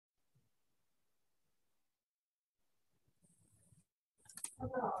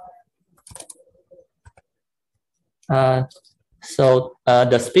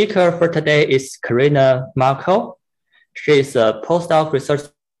The speaker for today is Karina Maucó. She is a postdoc research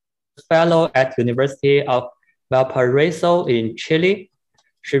fellow at University of Valparaíso in Chile.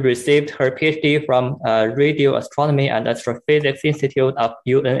 She received her PhD from Radio Astronomy and Astrophysics Institute of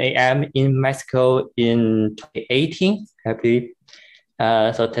UNAM in Mexico in 2018, I believe.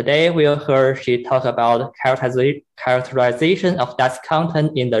 So today we'll hear she talk about characterization of dust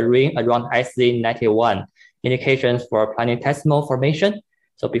content in the ring around Sz91, indications for planetesimal formation.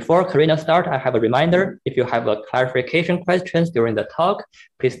 So before Karina starts, I have a reminder. If you have a clarification questions during the talk,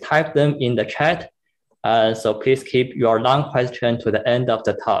 please type them in the chat. So please keep your long question to the end of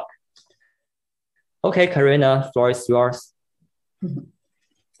the talk. Okay, Karina, floor is yours.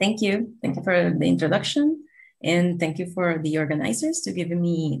 Thank you. Thank you for the introduction. And thank you for the organizers to giving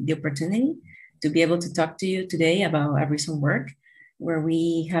me the opportunity to be able to talk to you today about a recent work where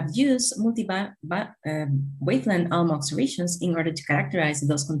we have used multiband wavelength ALMA observations in order to characterize the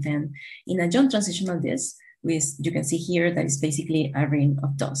dust content in a joint transitional disk, which you can see here that is basically a ring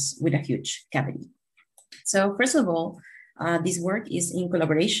of dust with a huge cavity. So first of all, this work is in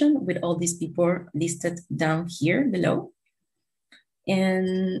collaboration with all these people listed down here below.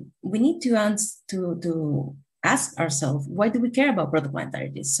 And we need to ask ourselves, why do we care about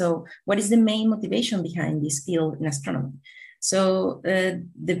protoplanetary disks? So what is the main motivation behind this field in astronomy? So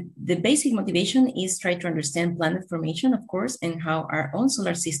the basic motivation is try to understand planet formation, of course, and how our own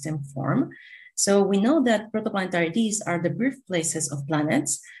solar system form. So we know that protoplanetary disks are the birthplaces of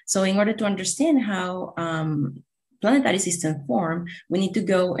planets. So in order to understand how planetary systems form, we need to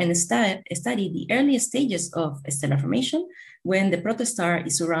go and study the earliest stages of stellar formation when the protostar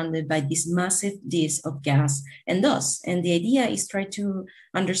is surrounded by this massive disk of gas and dust. And the idea is try to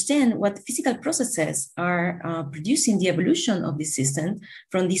understand what physical processes are producing the evolution of this system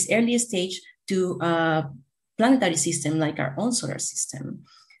from this earliest stage to a planetary system like our own solar system.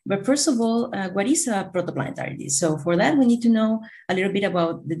 But first of all, what is a protoplanetary disk? So for that, we need to know a little bit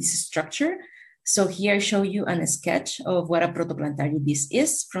about the disk structure. So here I show you a sketch of what a protoplanetary disk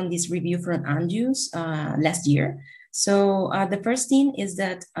is from this review from Andrews last year. So the first thing is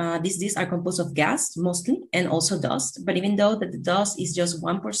that these disks are composed of gas mostly and also dust. But even though that the dust is just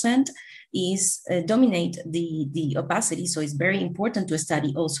 1%, is dominate the opacity. So it's very important to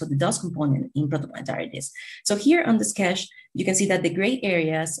study also the dust component in protoplanetary disks. So here on the sketch, you can see that the gray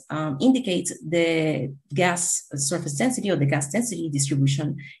areas indicate the gas surface density or the gas density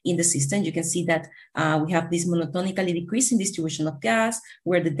distribution in the system. You can see that we have this monotonically decreasing distribution of gas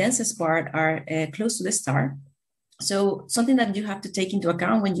where the densest part are close to the star. So something that you have to take into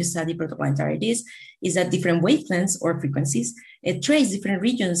account when you study protoplanetary disks is that different wavelengths or frequencies trace different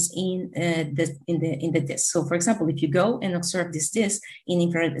regions in the disk. So for example, if you go and observe this disk in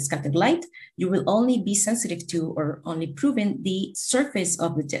infrared scattered light, you will only be sensitive to or only proving the surface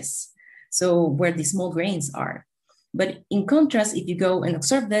of the disk. So where the small grains are. But in contrast, if you go and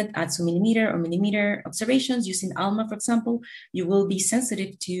observe that at 2 millimeter or millimeter observations using ALMA, for example, you will be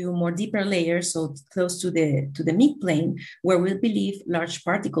sensitive to more deeper layers, so close to the midplane, where we believe large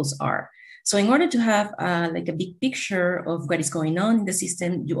particles are. So in order to have like a big picture of what is going on in the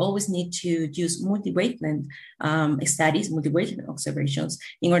system, you always need to use multi-wavelength studies, multi-wavelength observations,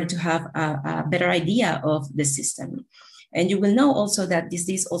 in order to have a better idea of the system. And you will know also that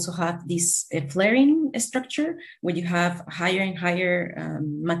these also have this flaring structure where you have higher and higher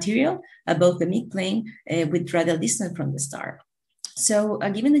material above the midplane with radial distance from the star. So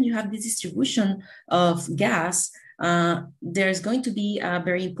given that you have this distribution of gas, there's going to be a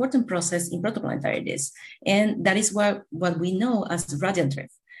very important process in protoplanetary disks. And that is what we know as radial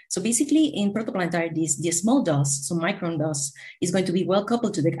drift. So basically in protoplanetary disks, the small dust, so micron dust, is going to be well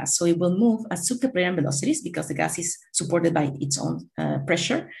coupled to the gas. So it will move at subkeplerinian velocities because the gas is supported by its own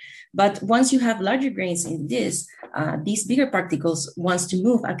pressure. But once you have larger grains in this, these bigger particles wants to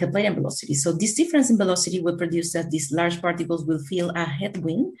move at Keplerian velocity. So this difference in velocity will produce that these large particles will feel a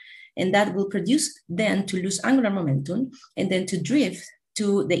headwind, and that will produce then to lose angular momentum and then to drift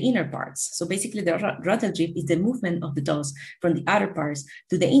to the inner parts. So basically the radial drift is the movement of the dust from the outer parts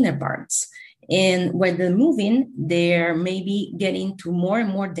to the inner parts. And when they're moving, they're maybe getting to more and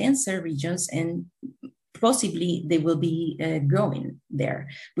more denser regions, and possibly they will be growing there.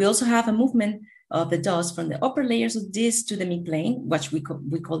 We also have a movement of the dust from the upper layers of this to the midplane, which we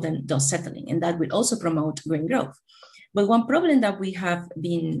call them dust settling, and that will also promote grain growth. But one problem that we have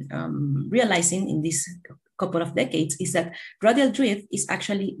been realizing in this couple of decades is that radial drift is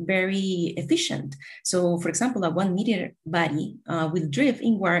actually very efficient. So for example, a 1 meter body will drift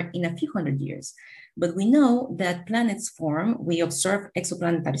inward in a few hundred years. But we know that planets form, we observe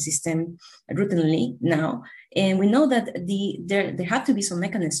exoplanetary system routinely now, and we know that there have to be some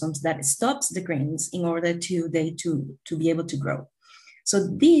mechanisms that stops the grains in order to be able to grow. So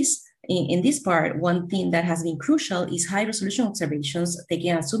in this part, one thing that has been crucial is high resolution observations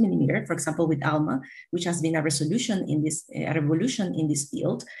taken at submillimeter, for example, with ALMA, which has been a revolution in this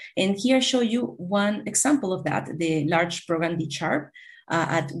field. And here I show you one example of that, the large program DCHARP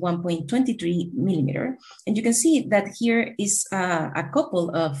at 1.23 millimeter. And you can see that here is a couple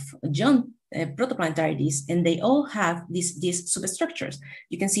of giant protoplanetary disks, and they all have these substructures.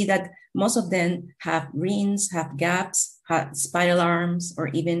 You can see that most of them have rings, have gaps, have spiral arms, or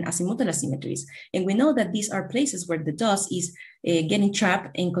even azimuthal asymmetries. And we know that these are places where the dust is getting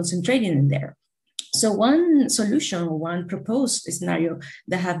trapped and concentrating in there. So one solution, one proposed scenario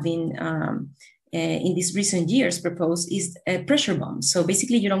that have been in these recent years proposed is pressure bombs. So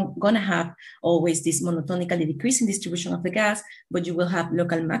basically you're not gonna have always this monotonically decreasing distribution of the gas, but you will have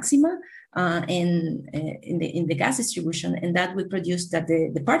local maxima in the gas distribution, and that will produce that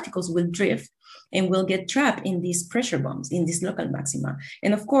the particles will drift and will get trapped in these pressure bombs, in these local maxima.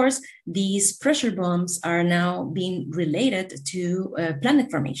 And of course, these pressure bombs are now being related to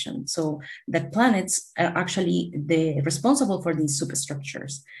planet formation. So the planets are actually responsible for these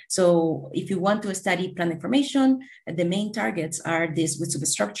superstructures. So if you want to study planet formation, the main targets are these with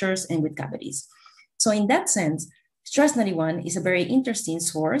superstructures and with cavities. So in that sense, Sz91 is a very interesting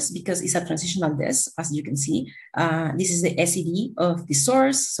source because it's a transitional disk, as you can see. This is the SED of the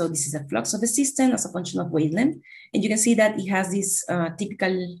source. So this is a flux of the system as a function of wavelength. And you can see that it has this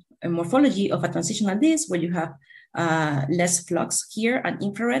typical morphology of a transitional disk where you have less flux here at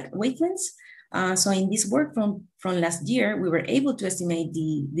infrared wavelengths. So in this work from last year, we were able to estimate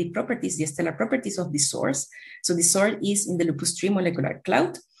the properties, the stellar properties of the source. So the source is in the Lupus tree molecular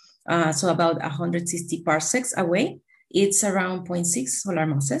cloud. So about 160 parsecs away. It's around 0.6 solar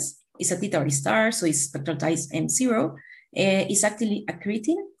masses. It's a theta star, so it's spectral size M0. It's actually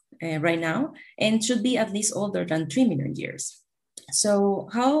accreting right now and should be at least older than 3 million years. So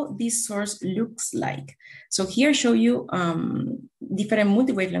how this source looks like. So here I show you different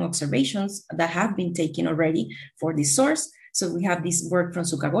multi-wavelength observations that have been taken already for this source. So we have this work from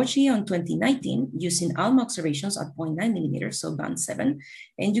Sukagoshi on 2019 using ALMA observations at 0.9 millimeters, so band 7.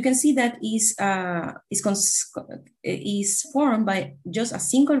 And you can see that is formed by just a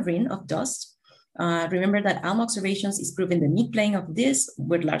single ring of dust. Remember that ALMA observations is proven the midplane of this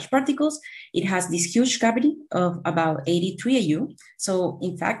with large particles. It has this huge cavity of about 83 AU. So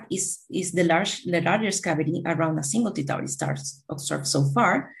in fact, is the largest cavity around a single T-Tauri star observed so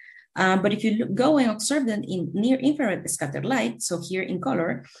far. But if you go and observe them in near infrared scattered light, so here in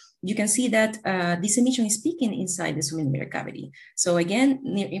color, you can see that this emission is peaking inside the submillimeter cavity. So again,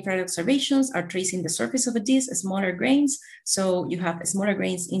 near infrared observations are tracing the surface of a disk, smaller grains. So you have smaller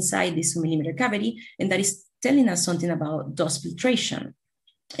grains inside the submillimeter cavity, and that is telling us something about dust filtration.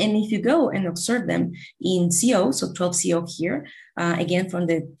 And if you go and observe them in CO, so 12 CO here, again from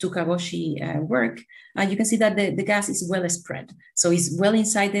the Sukagoshi work, you can see that the gas is well spread. So it's well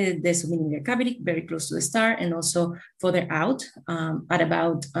inside the submillimeter cavity, very close to the star, and also further out at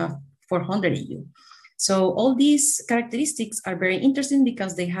about 400 AU. So all these characteristics are very interesting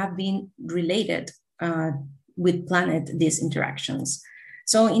because they have been related with these interactions.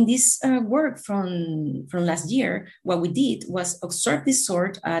 So in this work from last year, what we did was observe this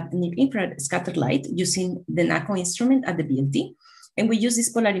sort at near infrared scattered light using the NACO instrument at the BLT. And we use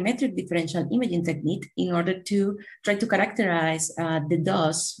this polarimetric differential imaging technique in order to try to characterize the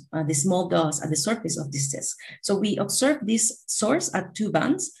dust, the small dust at the surface of this disk. So we observed this source at 2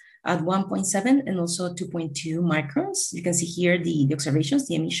 bands, at 1.7 and also 2.2 microns. You can see here the observations,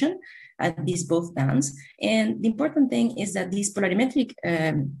 the emission at these both bands. And the important thing is that these polarimetric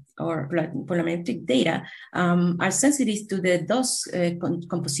polarimetric data are sensitive to the dust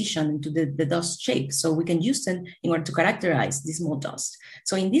composition and to the dust shape. So we can use them in order to characterize this small dust.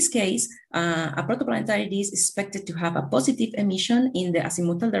 So in this case, a protoplanetary disk is expected to have a positive emission in the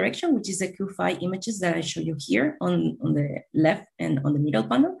azimuthal direction, which is the Q5 images that I show you here on the left and on the middle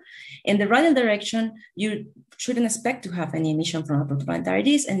panel. In the radial direction, you shouldn't expect to have any emission from a protoplanetary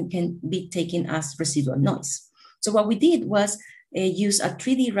disk and can be taken as residual noise. So what we did was use a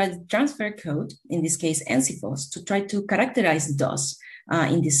 3D radial transfer code, in this case ENCIFOS, to try to characterize dust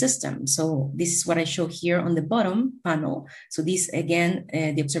in this system. So this is what I show here on the bottom panel. So this, again,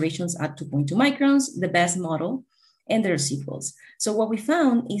 the observations at 2.2 microns, the best model and the residuals. So what we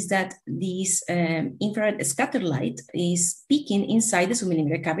found is that this infrared scattered light is peaking inside the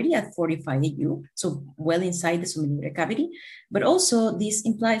submillimeter cavity at 45 AU, so well inside the submillimeter cavity. But also this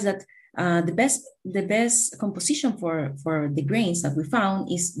implies that the best composition for the grains that we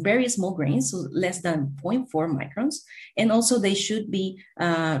found is very small grains, so less than 0.4 microns. And also they should be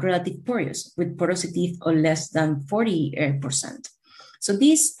relative porous with porosity of less than 40%. So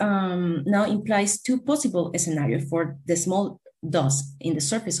this now implies two possible scenarios for the small dust in the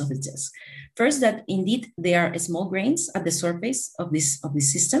surface of the disk. First, that indeed there are small grains at the surface of this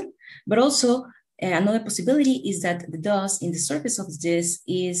system, but also another possibility is that the dust in the surface of the disk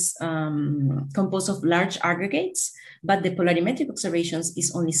is composed of large aggregates, but the polarimetric observations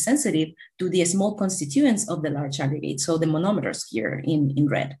is only sensitive to the small constituents of the large aggregates, so the monometers here in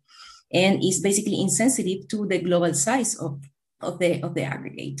red, and is basically insensitive to the global size of the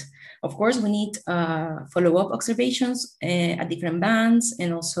aggregate. Of course, we need follow-up observations at different bands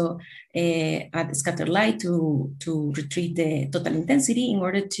and also at scattered light to retrieve the total intensity in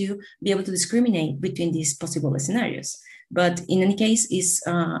order to be able to discriminate between these possible scenarios. But in any case, it's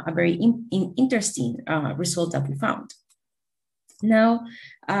a very interesting result that we found. Now,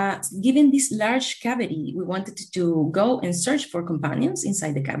 given this large cavity, we wanted to go and search for companions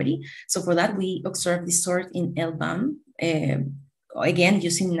inside the cavity. So for that, we observed this sort in LBAM, again,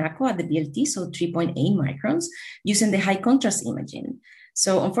 using NACO at the BLT, so 3.8 microns, using the high contrast imaging.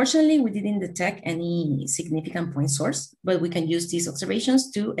 So unfortunately, we didn't detect any significant point source, but we can use these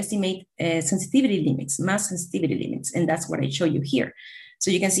observations to estimate sensitivity limits, mass sensitivity limits, and that's what I show you here. So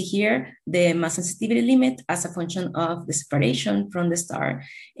you can see here the mass sensitivity limit as a function of the separation from the star.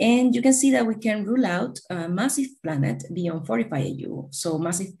 And you can see that we can rule out a massive planet beyond 45 AU. So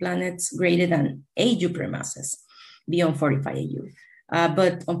massive planets greater than 8 Jupiter masses beyond 45 AU.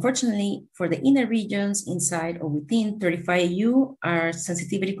 But unfortunately, for the inner regions inside or within 35 AU, our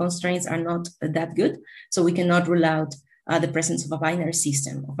sensitivity constraints are not that good. So we cannot rule out the presence of a binary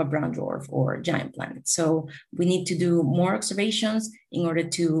system of a brown dwarf or giant planet. So we need to do more observations in order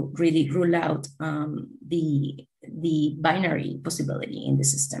to really rule out the binary possibility in the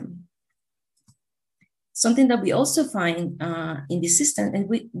system. Something that we also find in this system,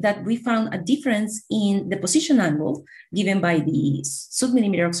 and that we found a difference in the position angle given by the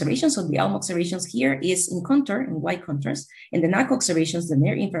submillimeter observations. So the ALMA observations here is in contour, in white contours, and the NACO observations, the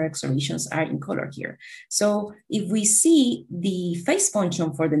near infrared observations, are in color here. So if we see the phase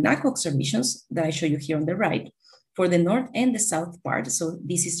function for the NACO observations that I show you here on the right, for the north and the south part, so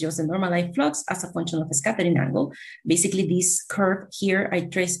this is just the normalized flux as a function of a scattering angle. Basically, this curve here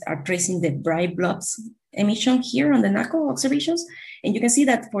are tracing the bright blobs emission here on the NACO observations. And you can see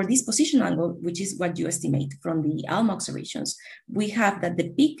that for this position angle, which is what you estimate from the ALMA observations, we have that the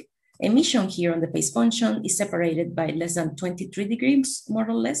peak emission here on the phase function is separated by less than 23 degrees, more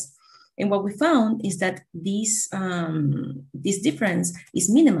or less. And what we found is that this difference is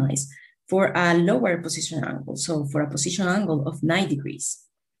minimized for a lower position angle, so for a position angle of 9 degrees.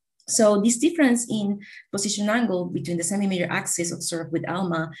 So this difference in position angle between the centimeter axis observed with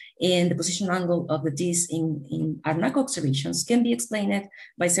ALMA and the position angle of the disk in our NACO observations can be explained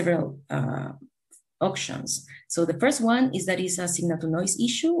by several options. So the first one is that it's a signal to noise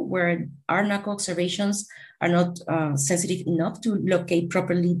issue where our NACO observations are not sensitive enough to locate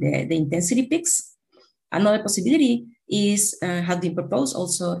properly the intensity peaks. Another possibility is have been proposed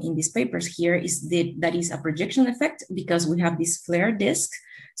also in these papers here is that is a projection effect because we have this flare disk.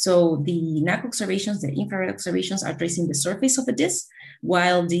 So the NACO observations, the infrared observations are tracing the surface of the disk,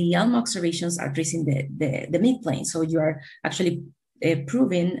 while the ALMA observations are tracing the midplane. So you are actually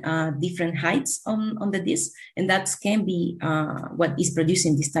proving different heights on the disk, and that can be what is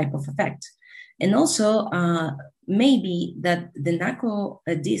producing this type of effect. And also maybe that the NACO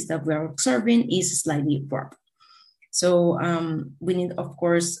disk that we are observing is slightly warped. So we need, of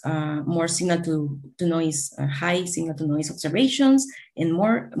course, more signal to noise, high signal to noise observations and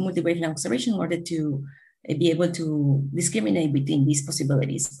more multi-wavelength observation in order to be able to discriminate between these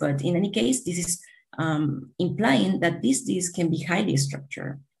possibilities. But in any case, this is implying that this disk can be highly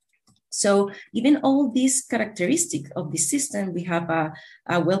structured. So given all these characteristics of the system, we have a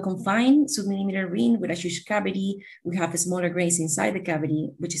well-confined submillimeter ring with a huge cavity. We have smaller grains inside the cavity,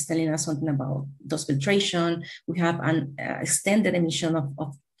 which is telling us something about dust filtration. We have an extended emission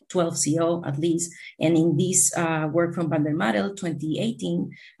of 12 CO at least. And in this work from Van der Marel,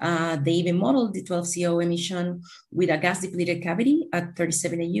 2018, they even modeled the 12 CO emission with a gas depleted cavity at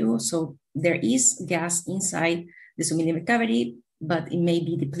 37 AU. So there is gas inside the submillimeter cavity, but it may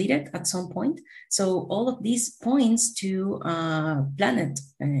be depleted at some point. So all of these points to planet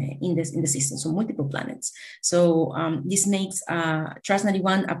in the system, so multiple planets. So this makes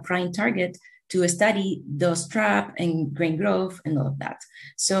Sz91 a prime target to study dust trap and grain growth and all of that.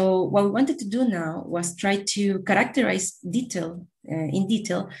 So what we wanted to do now was try to characterize in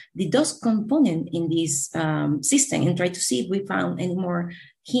detail the dust component in this system and try to see if we found any more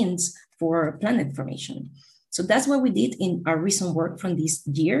hints for planet formation. So that's what we did in our recent work from this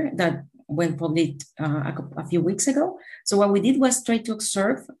year that went published a few weeks ago. So what we did was try to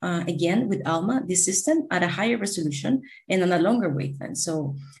observe, again, with ALMA, this system at a higher resolution and on a longer wavelength.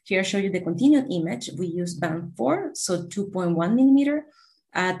 So here I show you the continued image. We use band 4, so 2.1 millimeter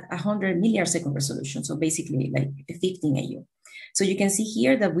at 100 milliarsecond resolution, so basically like 15 AU. So you can see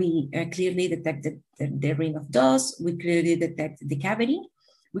here that we clearly detected the ring of dust. We clearly detect the cavity.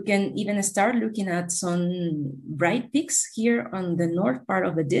 We can even start looking at some bright peaks here on the north part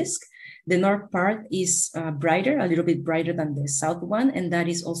of the disk. The north part is brighter, a little bit brighter than the south one, and that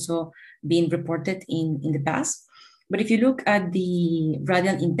is also being reported in the past. But if you look at the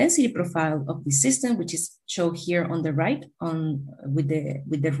radial intensity profile of the system, which is shown here on the right with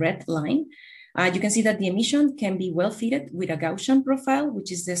the red line, you can see that the emission can be well fitted with a Gaussian profile,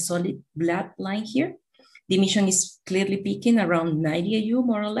 which is the solid black line here. The emission is clearly peaking around 90 AU,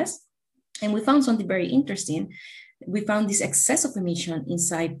 more or less. And we found something very interesting. We found this excess of emission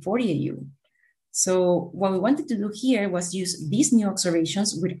inside 40 AU. So what we wanted to do here was use these new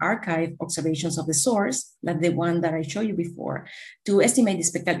observations with archive observations of the source, like the one that I showed you before, to estimate the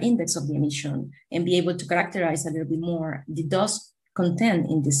spectral index of the emission and be able to characterize a little bit more the dust content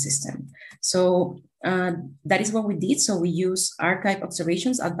in this system. So that is what we did. So we use archive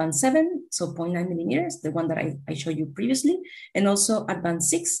observations at band 7, so 0.9 millimeters, the one that I showed you previously, and also at band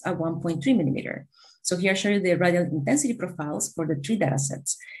 6 at 1.3 millimeter. So here I show you the radial intensity profiles for the 3 data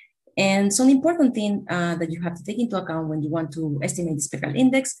sets. And some important thing that you have to take into account when you want to estimate the spectral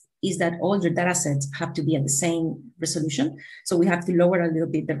index is that all your data sets have to be at the same resolution. So we have to lower a little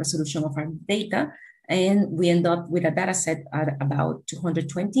bit the resolution of our data, and we end up with a data set at about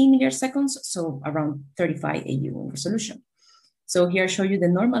 220 milliseconds, so around 35 AU in resolution. So here I show you the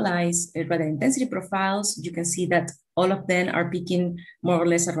normalized radial intensity profiles. You can see that all of them are peaking more or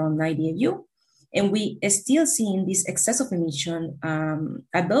less around 90 AU. And we are still seeing this excess of emission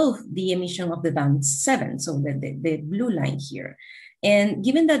above the emission of the band 7, so the blue line here. And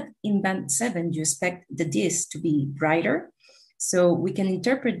given that in band 7, you expect the disk to be brighter, so we can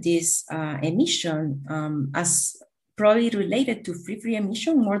interpret this emission as probably related to free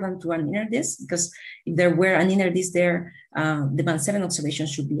emission more than to an inner disk, because if there were an inner disk there, the band 7 observation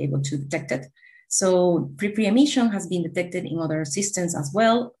should be able to detect it. So free emission has been detected in other systems as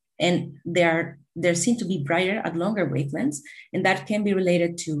well, and they seem to be brighter at longer wavelengths, and that can be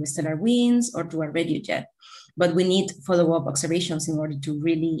related to stellar winds or to a radio jet. But we need follow-up observations in order to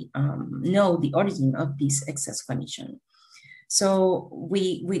really know the origin of this excess of emission. So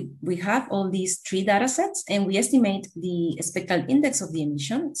we have all these 3 data sets, and we estimate the spectral index of the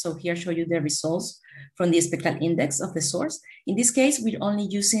emission. So here I show you the results from the spectral index of the source. In this case, we're only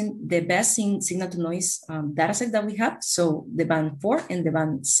using the best signal-to-noise data set that we have, so the band 4 and the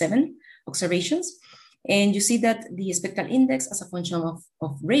band 7 observations. And you see that the spectral index as a function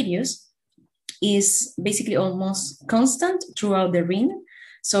of radius is basically almost constant throughout the ring.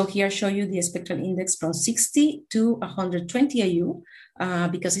 So here I show you the spectral index from 60 to 120 AU,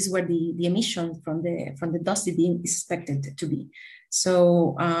 because it's where the emission from the dusty beam is expected to be.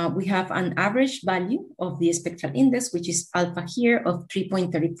 So we have an average value of the spectral index, which is alpha here of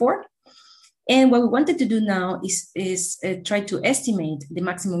 3.34. And what we wanted to do now is try to estimate the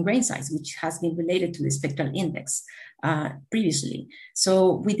maximum grain size, which has been related to the spectral index previously.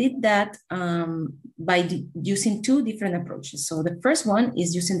 So we did that by using 2 different approaches. So the first one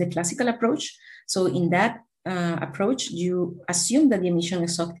is using the classical approach. So in that approach, you assume that the emission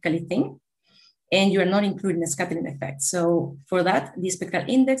is optically thin, and you are not including a scattering effect. So for that, the spectral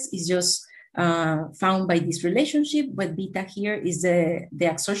index is just found by this relationship, where beta here is the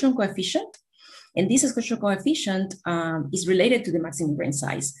absorption coefficient. And this absorption coefficient is related to the maximum grain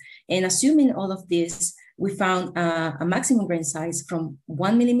size. And assuming all of this, we found a maximum grain size from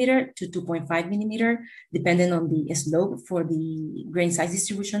 1 millimeter to 2.5 millimeter, depending on the slope for the grain size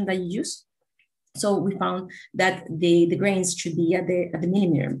distribution that you use. So we found that the grains should be at the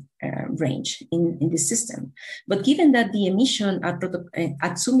millimeter range in this system. But given that the emission at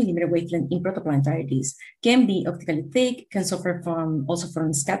 2 millimeter wavelength in protoplanetary disks can be optically thick, can suffer also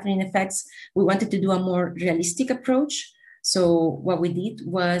from scattering effects, we wanted to do a more realistic approach. So what we did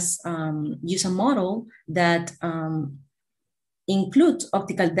was use a model that include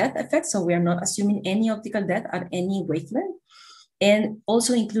optical depth effects, so we are not assuming any optical depth at any wavelength, and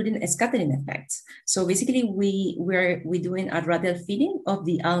also including scattering effects. So basically, we're doing a radial fitting of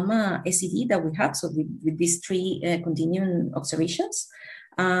the ALMA SED that we have, so with these three continuum observations.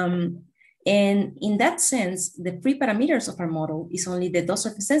 And in that sense, the three parameters of our model is only the dot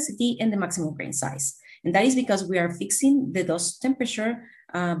surface density and the maximum grain size. And that is because we are fixing the dot temperature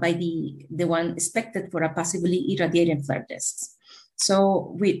by the one expected for a passively irradiating flare disks.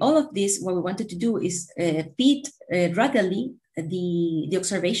 So with all of this, what we wanted to do is fit radially the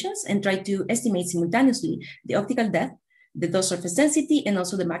observations and try to estimate simultaneously the optical depth, the dot surface density, and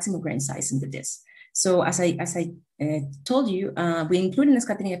also the maximum grain size in the disk. So as I told you, we included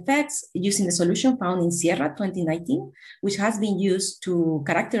scattering effects using the solution found in Sierra 2019, which has been used to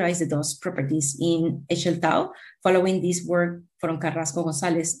characterize the dust properties in Sz91, following this work from Carrasco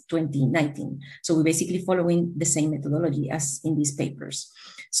Gonzalez 2019. So we're basically following the same methodology as in these papers.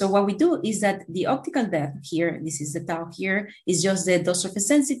 So what we do is that the optical depth here, this is the tau here, is just the dot surface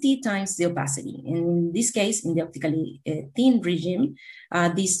density times the opacity. And in this case, in the optically thin regime,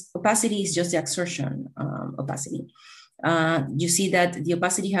 this opacity is just the absorption opacity. You see that the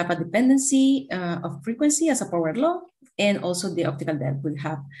opacity have a dependency of frequency as a power law, and also the optical depth will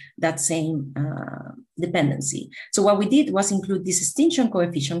have that same dependency. So what we did was include this extinction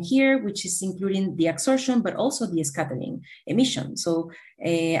coefficient here, which is including the absorption, but also the scattering emission. So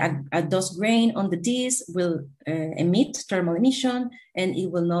a dust grain on the disk will emit thermal emission, and it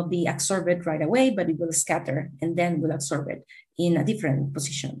will not be absorbed right away, but it will scatter and then will absorb it in a different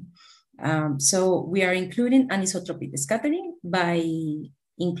position. So we are including anisotropic scattering by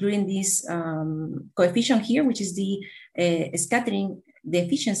including this coefficient here, which is the scattering, the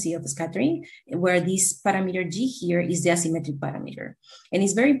efficiency of scattering, where this parameter G here is the asymmetric parameter. And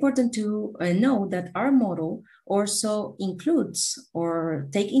it's very important to know that our model also includes or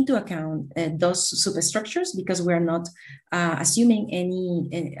take into account those superstructures, because we're not assuming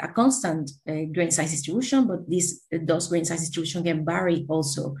a constant grain size distribution, but those grain size distribution can vary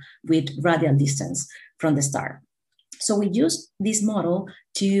also with radial distance from the star. So we use this model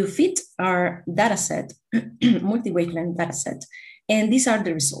to fit our data set, multi-wavelength data set, and these are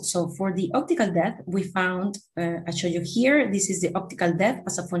the results. So for the optical depth, we found, I show you here, this is the optical depth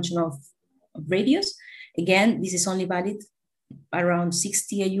as a function of radius. Again, this is only valid around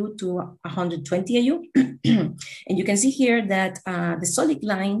 60 AU to 120 AU. And you can see here that the solid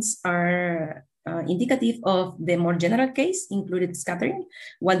lines are indicative of the more general case, included scattering,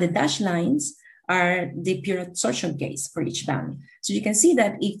 while the dashed lines are the pure absorption case for each band. So you can see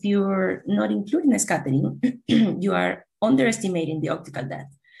that if you're not including a scattering, you are underestimating the optical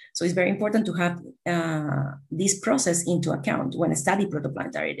depth. So it's very important to have this process into account when study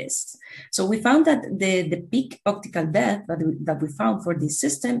protoplanetary disks. So we found that the peak optical depth that we found for this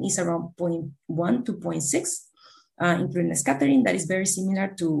system is around 0.1 to 0.6, including scattering. That is very similar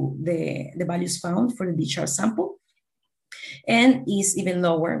to the values found for the discharge sample, and is even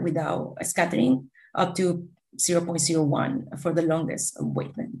lower without scattering, up to 0.01 for the longest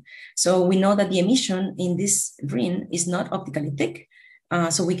wavelength. So we know that the emission in this ring is not optically thick,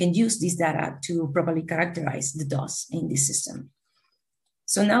 so we can use this data to properly characterize the dust in this system.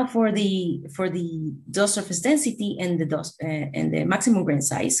 So now for the dust surface density and the dust and the maximum grain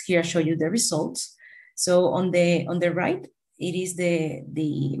size, here I show you the results. So on the right, it is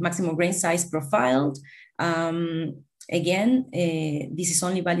the maximum grain size profiled. Again, this is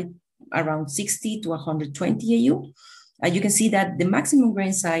only valid around 60 to 120 AU. You can see that the maximum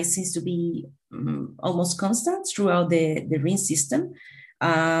grain size seems to be almost constant throughout the ring system.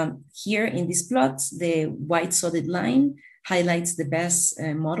 Here in these plots, the white solid line highlights the best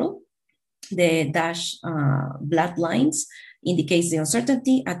model. The dashed black lines indicates the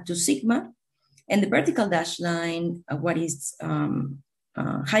uncertainty at 2 sigma. And the vertical dashed line, what is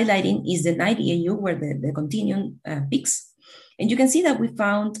highlighting is the 90 AU, where the continuum peaks. And you can see that we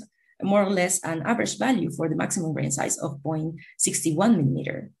found more or less an average value for the maximum grain size of 0.61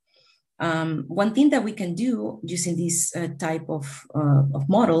 millimeter. One thing that we can do using this type of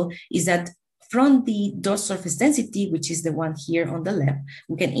model is that from the dust surface density, which is the one here on the left,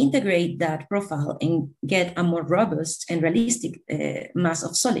 we can integrate that profile and get a more robust and realistic mass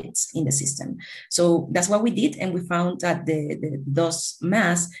of solids in the system. So that's what we did, and we found that the dust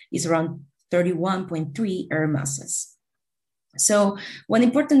mass is around 31.3 air masses. So one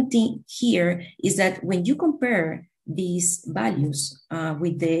important thing here is that when you compare these values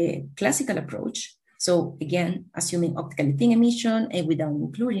with the classical approach, so again, assuming optically thin emission and without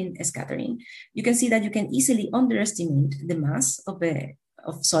including scattering, you can see that you can easily underestimate the mass of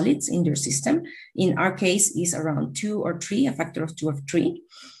of solids in your system. In our case, is around 2 or 3, a factor of 2 or 3.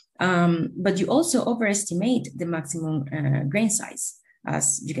 But you also overestimate the maximum grain size,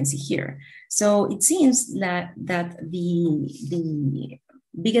 as you can see here. So it seems that the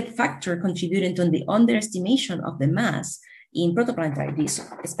biggest factor contributing to the underestimation of the mass in protoplanetary disk,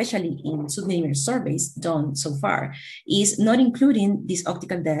 especially in submillimeter surveys done so far, is not including this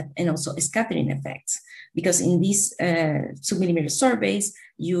optical depth and also scattering effects. Because in these submillimeter surveys,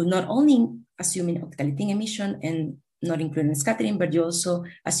 you not only assuming optically thin emission and not including scattering, but you also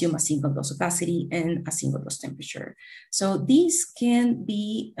assume a single dose opacity and a single dose temperature. So these can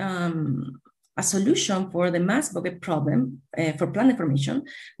be a solution for the mass bucket problem for planet formation,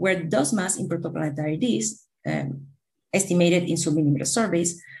 where dust mass in protoplanetary disks, estimated in submillimeter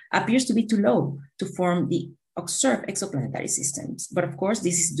surveys, appears to be too low to form the observed exoplanetary systems. But of course,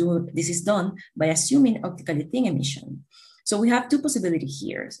 this is done by assuming optically thin emission. So we have two possibilities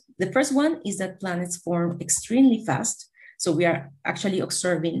here. The first one is that planets form extremely fast. So we are actually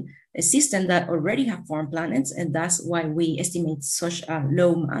observing a system that already have formed planets, and that's why we estimate such a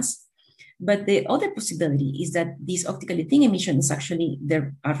low mass. But the other possibility is that this optically thin emission is actually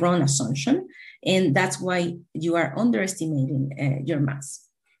a wrong assumption, and that's why you are underestimating your mass.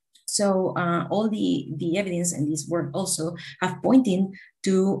 So all the evidence and this work also have pointing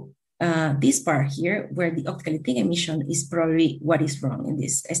to this part here, where the optically thin emission is probably what is wrong in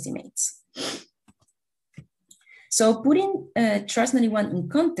these estimates. So putting Sz91 in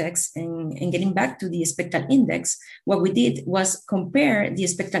context and getting back to the spectral index, what we did was compare the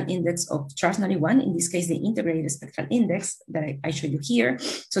spectral index of Sz91, in this case, the integrated spectral index that I showed you here.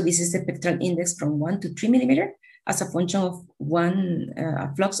 So this is the spectral index from 1 to 3 millimeter as a function of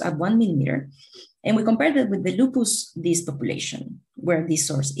flux at 1 millimeter. And we compared it with the lupus disk population, where this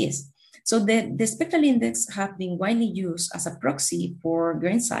source is. So the spectral index have been widely used as a proxy for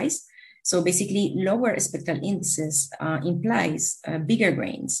grain size. So basically, lower spectral indices implies bigger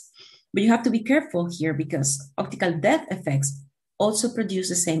grains. But you have to be careful here because optical depth effects also produce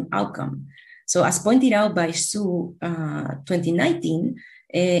the same outcome. So as pointed out by Sz2019,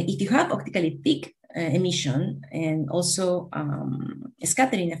 if you have optically thick emission and also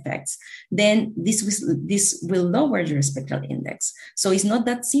scattering effects, then this will lower your spectral index. So it's not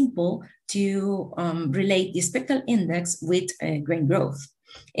that simple to relate the spectral index with grain growth.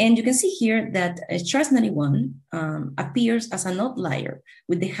 And you can see here that Sz91 appears as an outlier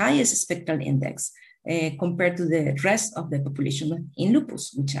with the highest spectral index compared to the rest of the population in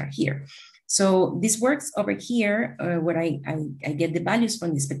lupus, which are here. So this works over here, where I get the values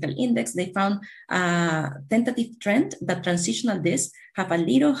from the spectral index. They found a tentative trend that transitional disks have a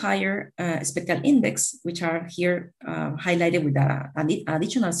little higher spectral index, which are here highlighted with an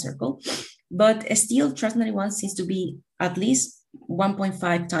additional circle. But still, Sz91 seems to be at least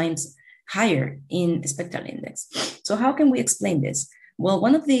 1.5 times higher in spectral index. So how can we explain this? Well,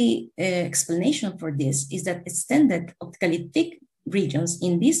 one of the explanation for this is that extended optically thick regions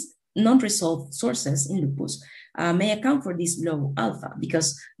in these non-resolved sources in lupus may account for this low alpha,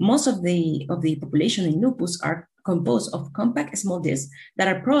 because most of the population in lupus are composed of compact small disks that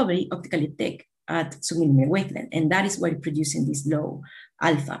are probably optically thick at submillimeter wavelength, and that is why producing this low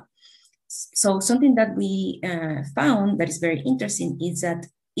alpha. So something that we found that is very interesting is that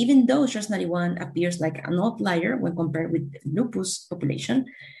even though Sz91 appears like an outlier when compared with lupus population,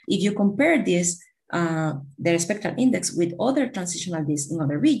 if you compare this, their spectral index with other transitional disks in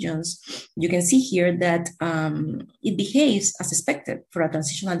other regions, you can see here that it behaves as expected for a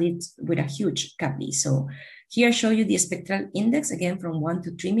transitional disk with a huge cavity. So here I show you the spectral index, again, from 1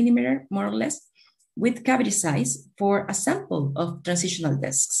 to 3 millimeter, more or less, with cavity size for a sample of transitional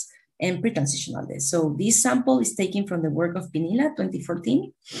disks and pre-transitional disks. So this sample is taken from the work of Pinilla,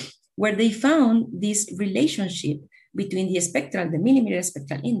 2014, where they found this relationship between the millimeter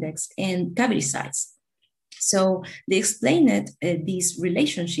spectral index and cavity size. So they explained this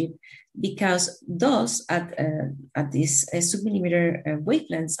relationship because those at this submillimeter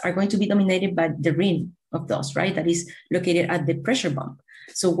wavelengths are going to be dominated by the rim of dust, right? That is located at the pressure bump.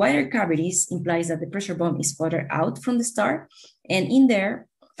 So wider cavities implies that the pressure bump is further out from the star, and in there,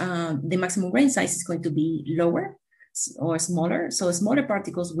 the maximum grain size is going to be lower or smaller. So smaller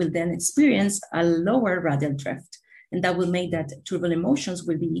particles will then experience a lower radial drift, and that will make that turbulent motions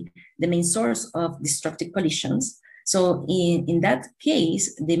will be the main source of destructive collisions. So in that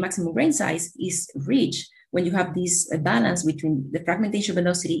case, the maximum grain size is reached when you have this balance between the fragmentation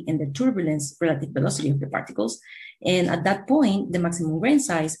velocity and the turbulence relative velocity of the particles. And at that point, the maximum grain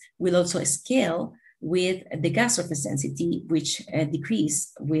size will also scale with the gas surface density, which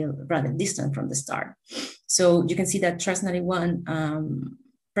decrease will rather distant from the star. So you can see that Sz91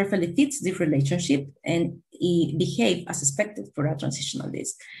 perfectly fits this relationship, and it behaves as expected for a transitional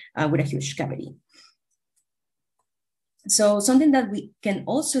disk with a huge cavity. So something that we can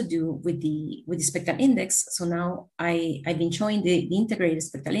also do with the spectral index, so now I've been showing the integrated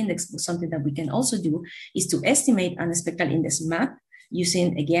spectral index, but something that we can also do is to estimate a spectral index map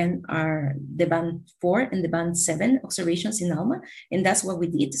using, again, the band 4 and the band 7 observations in ALMA, and that's what we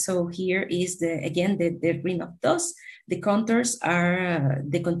did. So here is, the ring of dust. The contours are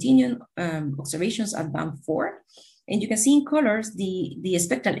the continuum observations at band 4, and you can see in colors the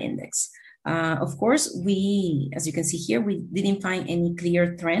spectral index. Of course, as you can see here, we didn't find any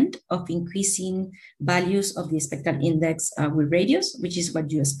clear trend of increasing values of the spectral index with radius, which is what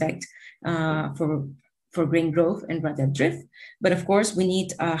you expect for grain growth and radial drift. But of course, we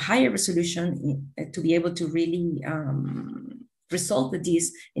need a higher resolution to be able to really resolve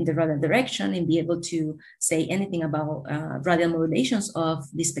this in the radial direction and be able to say anything about radial modulations of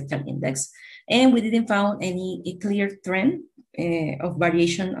the spectral index. And we didn't find any clear trend of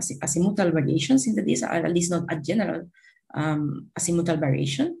variation, azimuthal variations in the disk, at least not a general azimuthal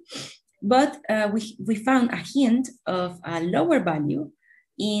variation. But we found a hint of a lower value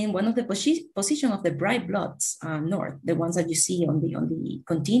in one of the position of the bright blots north, the ones that you see on the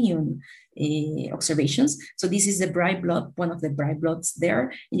continuum observations. So this is the bright blot, one of the bright blots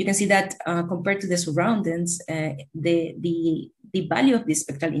there. And you can see that compared to the surroundings, the value of the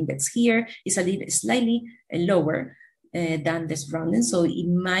spectral index here is slightly lower than the surroundings. So it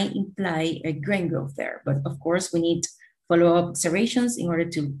might imply a grain growth there. But of course, we need follow-up observations in order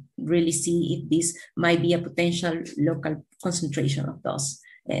to really see if this might be a potential local concentration of dust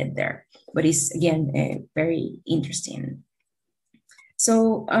there. But it's, again, very interesting.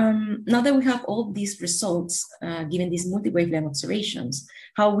 So now that we have all these results, given these multi-wavelength observations,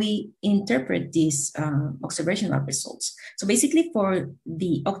 how we interpret these observational results. So basically for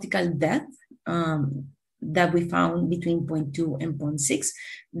the optical depth that we found between 0.2 and 0.6,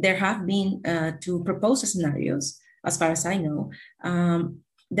 there have been two proposed scenarios, as far as I know.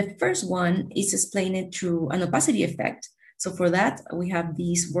 The first one is explained through an opacity effect. So for that, we have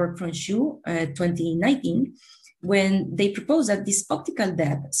this work from Xu 2019, when they propose that this optical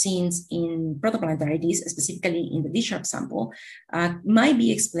depth seen in protoplanetary disks, specifically in the D-sharp sample, might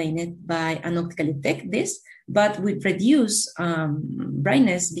be explained by an optically thick disk, but with reduced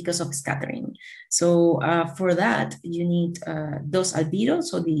brightness because of scattering. So for that, you need dose albedo,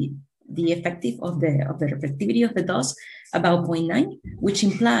 so the effective of the reflectivity of the dust, about 0.9, which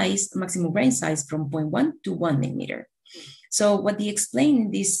implies maximum grain size from 0.1 to 1 millimeter. So what they explain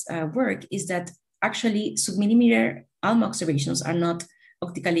in this work is that actually submillimeter ALMA observations are not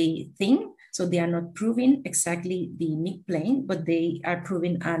optically thin, so they are not proving exactly the midplane, but they are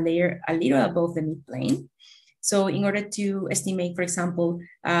proving a layer a little above the midplane. So in order to estimate, for example,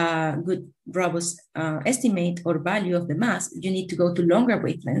 a good robust estimate or value of the mass, you need to go to longer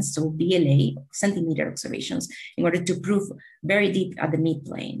wavelengths, so BLA, centimeter observations, in order to prove very deep at the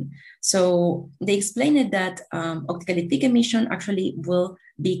midplane. So they explained that optically thick emission actually will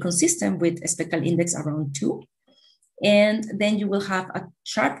be consistent with a spectral index around 2. And then you will have a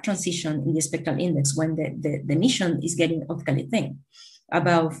sharp transition in the spectral index when the emission is getting optically thin,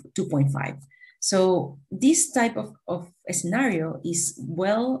 above 2.5. So this type of a scenario is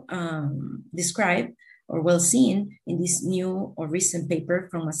well described or well seen in this new or recent paper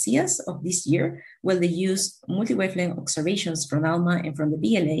from Macias of this year, where they use multi-wavelength observations from ALMA and from the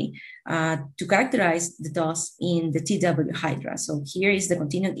BLA to characterize the dust in the TW hydra. So here is the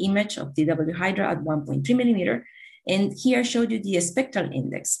continued image of TW hydra at 1.3 millimeter. And here I showed you the spectral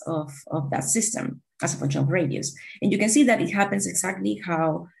index of that system as a function of radius. And you can see that it happens exactly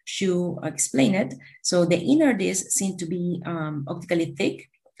how Xu explained it. So the inner disk seems to be optically thick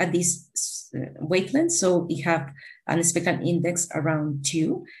at this wavelength. So you have a spectral index around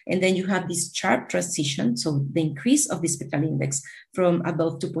 2. And then you have this sharp transition. So the increase of the spectral index from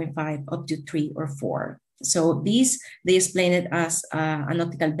above 2.5 up to 3 or 4. So these, they explain it as an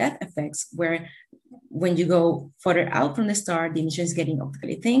optical depth effects, where when you go further out from the star, the emission is getting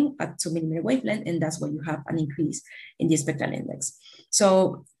optically thin at 2 millimeter wavelength, and that's why you have an increase in the spectral index.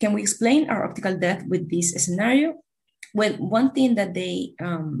 So can we explain our optical depth with this scenario? Well, one thing that they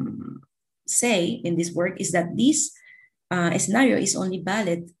say in this work is that this scenario is only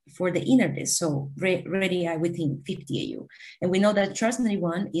valid for the inner disk, so radii within 50 AU. And we know that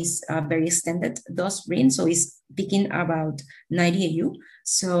Sz91 is a very extended dust ring, so it's peaking about 90 AU.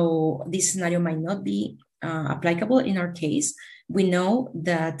 So this scenario might not be applicable in our case. We know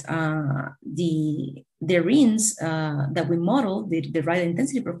that the rings that we model, the radial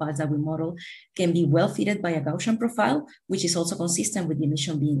intensity profiles that we model, can be well fitted by a Gaussian profile, which is also consistent with the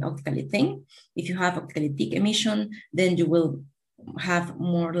emission being optically thin. If you have optically thick emission, then you will have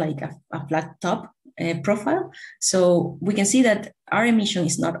more like a flat top profile. So we can see that our emission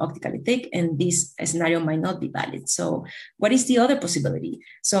is not optically thick, and this scenario might not be valid. So what is the other possibility?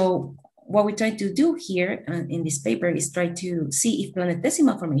 So what we try to do here in this paper is try to see if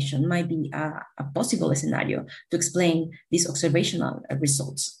planetesimal formation might be a possible scenario to explain these observational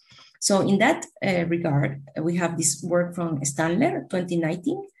results. So in that regard, we have this work from Stanler,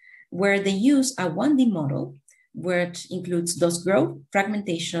 2019, where they use a 1D model which includes dust growth,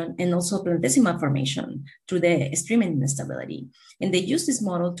 fragmentation, and also planetesimal formation through the streaming instability. And they use this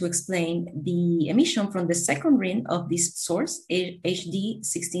model to explain the emission from the second ring of this source,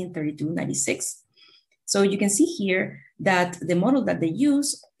 HD163296. So you can see here that the model that they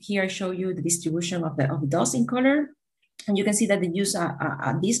use, here I show you the distribution of the dust in color. And you can see that they use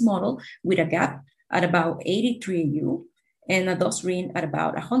this model with a gap at about 83 AU, and a dust ring at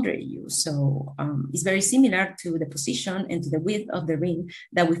about 100 AU. So it's very similar to the position and to the width of the ring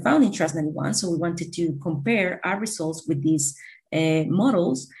that we found in Sz91. So we wanted to compare our results with these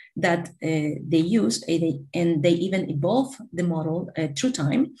models that they use, and they even evolve the model through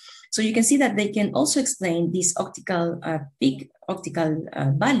time. So you can see that they can also explain these optical peak optical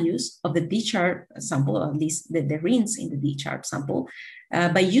values of the D-chart sample, at least the rings in the D-chart sample,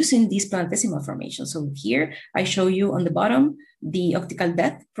 by using these planetesimal formations. So here I show you on the bottom the optical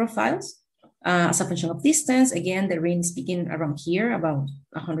depth profiles as a function of distance. Again, the ring is peaking around here, about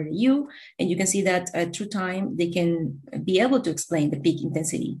 100 AU, and you can see that through time they can be able to explain the peak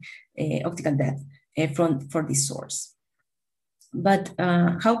intensity optical depth for this source. But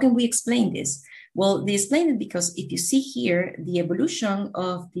how can we explain this? Well, they explain it because if you see here the evolution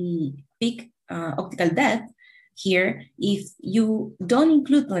of the peak optical depth, here, if you don't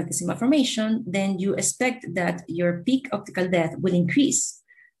include planetesimal formation, then you expect that your peak optical depth will increase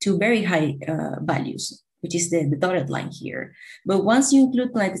to very high values, which is the dotted line here. But once you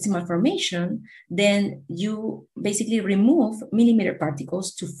include planetesimal formation, then you basically remove millimeter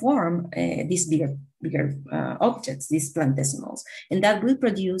particles to form these bigger objects, these planetesimals. And that will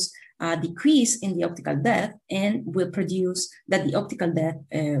produce a decrease in the optical depth and will produce that the optical depth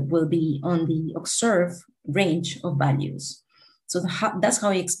will be on the observed range of values. So that's how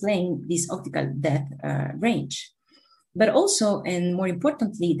I explain this optical depth range. But also, and more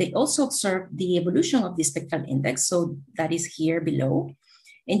importantly, they also observe the evolution of the spectral index. So that is here below.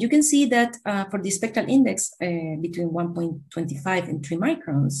 And you can see that for the spectral index between 1.25 and 3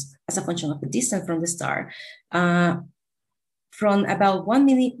 microns as a function of the distance from the star, from about 1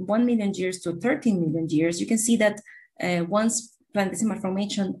 million years to 13 million years, you can see that once planetesimal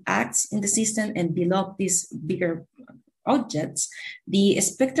formation acts in the system and build up these bigger objects, the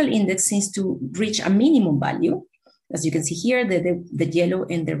spectral index seems to reach a minimum value. As you can see here, the yellow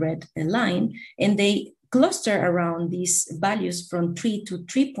and the red line, and they cluster around these values from 3 to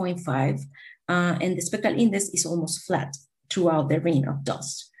 3.5, and the spectral index is almost flat throughout the ring of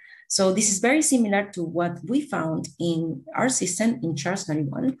dust. So this is very similar to what we found in our system in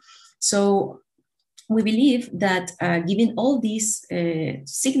Sz91. So we believe that given all these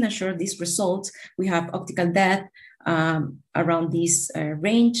signatures, these results, we have optical depth around this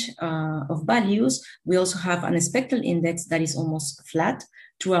range of values. We also have an spectral index that is almost flat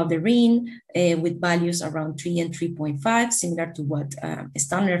throughout the ring with values around 3 and 3.5, similar to what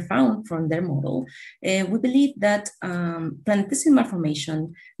Stanler found from their model. We believe that planetesimal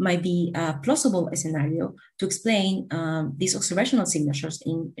formation might be a plausible scenario to explain these observational signatures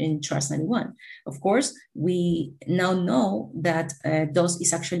in Sz91. Of course, we now know that dust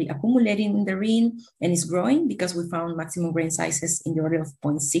is actually accumulating in the ring and is growing because we found maximum grain sizes in the order of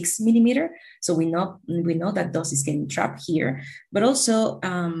 0.6 millimeter. So we know that dust is getting trapped here, but also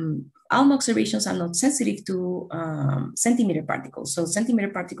ALMA observations are not sensitive to centimeter particles. So centimeter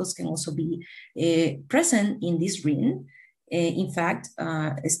particles can also be present in this ring. In fact,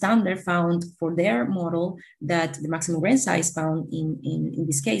 Stanler found for their model that the maximum grain size found in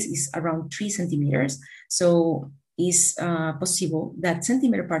this case is around 3 centimeters. So it's possible that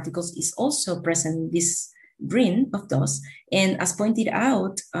centimeter particles is also present in this ring of dust. And as pointed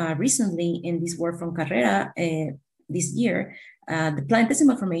out recently in this work from Carrera this year, the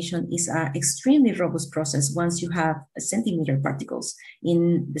planetesimal formation is an extremely robust process once you have centimeter particles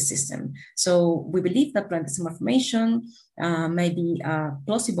in the system. So we believe that planetesimal formation may be a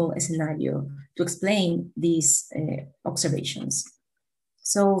plausible scenario to explain these observations.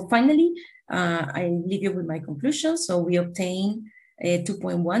 So finally, I leave you with my conclusion. So we obtain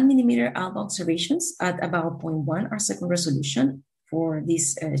 2.1 millimeter ALMA observations at about 0.1 arc-second resolution for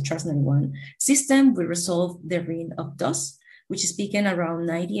this Sz91 system. We resolve the ring of dust, which is peaking around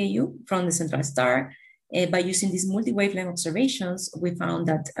 90 AU from the central star. By using these multi-wavelength observations, we found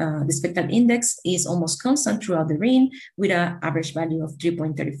that the spectral index is almost constant throughout the ring with an average value of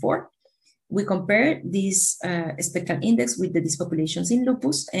 3.34. We compared this spectral index with the disk populations in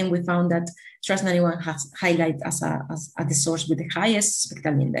lupus, and we found that Sz91 has highlight as the source with the highest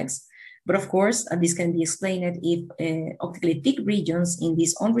spectral index. But of course, this can be explained if optically thick regions in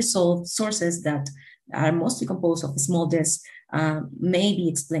these unresolved sources that are mostly composed of small disks maybe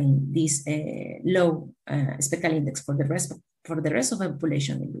explain this low spectral index for the rest of the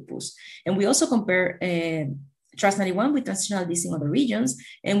population in lupus. And we also compare Sz91 with transitional disks in other regions,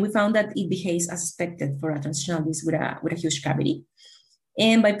 and we found that it behaves as expected for a transitional disk with a huge cavity.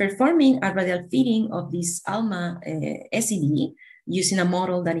 And by performing a radial fitting of this ALMA SED using a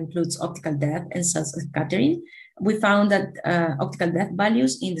model that includes optical depth and self-scattering, we found that optical depth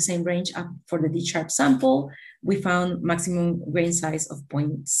values in the same range up for the D-sharp sample. We found maximum grain size of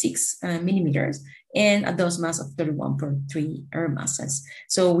 0.6 millimeters and a dust mass of 31.3 air masses.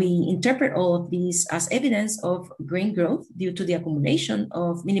 So we interpret all of these as evidence of grain growth due to the accumulation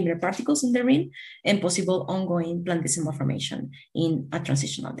of millimeter particles in the ring and possible ongoing planetesimal formation in a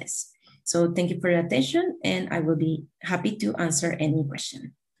transitional disk. So thank you for your attention, and I will be happy to answer any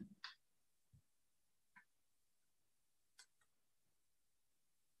question.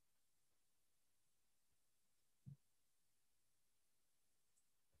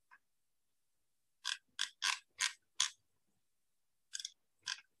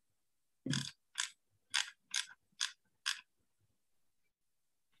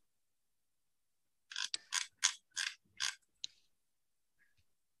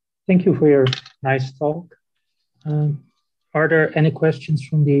 Thank you for your nice talk. Are there any questions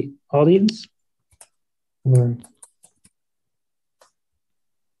from the audience? Or...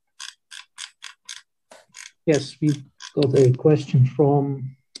 Yes, we've got a question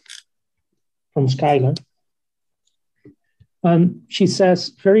from Skylar. She says,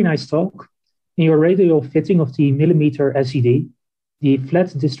 very nice talk. In your radial fitting of the millimeter SED, the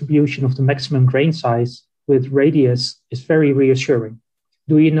flat distribution of the maximum grain size with radius is very reassuring.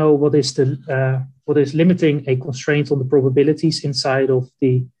 Do you know what is limiting a constraint on the probabilities inside of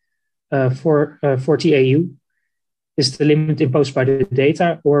the 40 AU? Is the limit imposed by the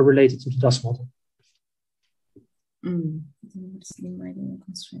data or related to the dust model?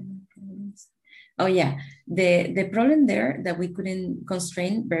 Oh yeah, the problem there that we couldn't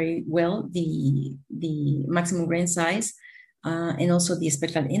constrain very well the maximum grain size and also the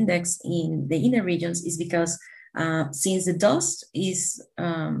spectral index in the inner regions is because since the dust is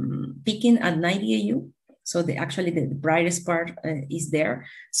peaking at 90 AU, so actually the brightest part is there.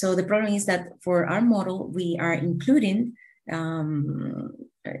 So the problem is that for our model, we are including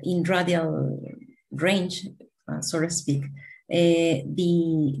in radial range, so to speak,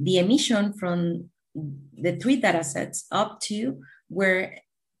 the emission from the 3 data sets up to where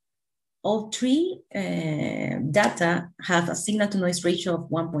all 3 data have a signal to noise ratio of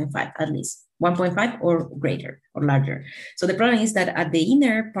 1.5 at least. 1.5 or greater or larger. So the problem is that at the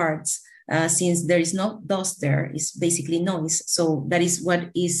inner parts, since there is no dust there, it's basically noise. So that is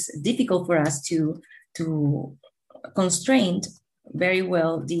what is difficult for us to constrain very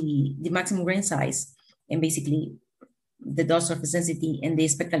well the maximum grain size and basically the dust surface density and the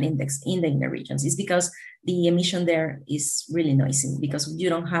spectral index in the inner regions. It's because the emission there is really noisy because you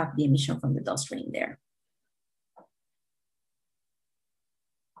don't have the emission from the dust ring there.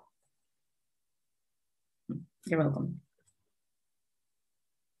 You're welcome.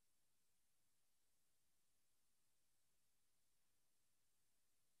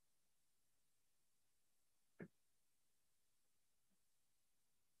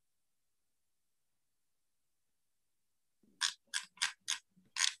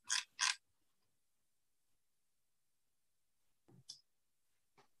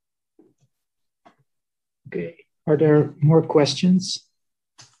 Okay, are there more questions?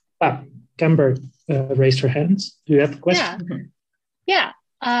 Camber raised her hand. Do you have a question? Yeah.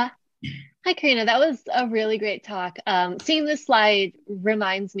 Hi, Karina. That was a really great talk. Seeing this slide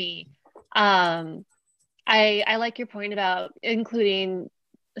reminds me, I like your point about including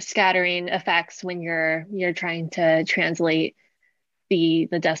scattering effects when you're trying to translate the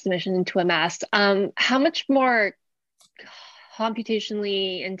dust emission into a mass. How much more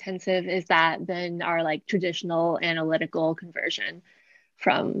computationally intensive is that than our like traditional analytical conversion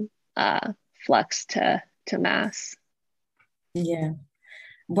from flux to mass? Yeah,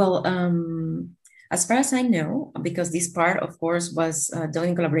 Well, as far as I know, because this part, of course, was done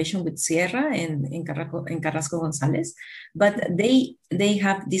in collaboration with Sierra and Carrasco Gonzalez, but they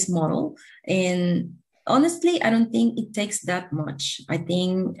have this model, and honestly, I don't think it takes that much. I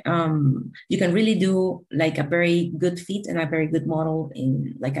think you can really do like a very good fit and a very good model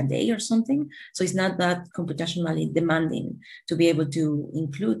in like a day or something. So it's not that computationally demanding to be able to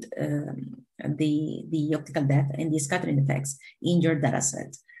include the optical depth and the scattering effects in your data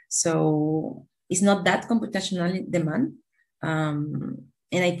set. So it's not that computationally demand. And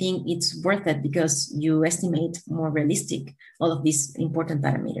I think it's worth it because you estimate more realistic all of these important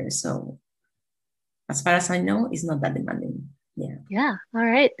parameters. So as far as I know, it's not that demanding. Yeah. Yeah. All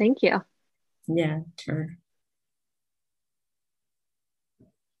right. Thank you. Yeah, sure.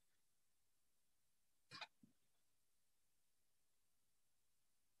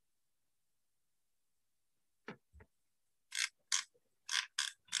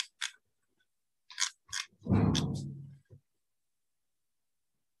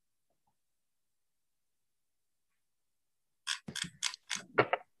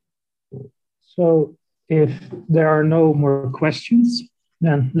 So if there are no more questions,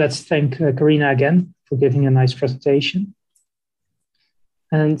 then let's thank Karina again for giving a nice presentation.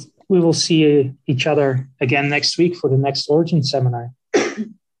 And we will see each other again next week for the next Origin seminar.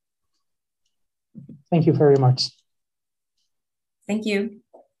 Thank you very much. Thank you.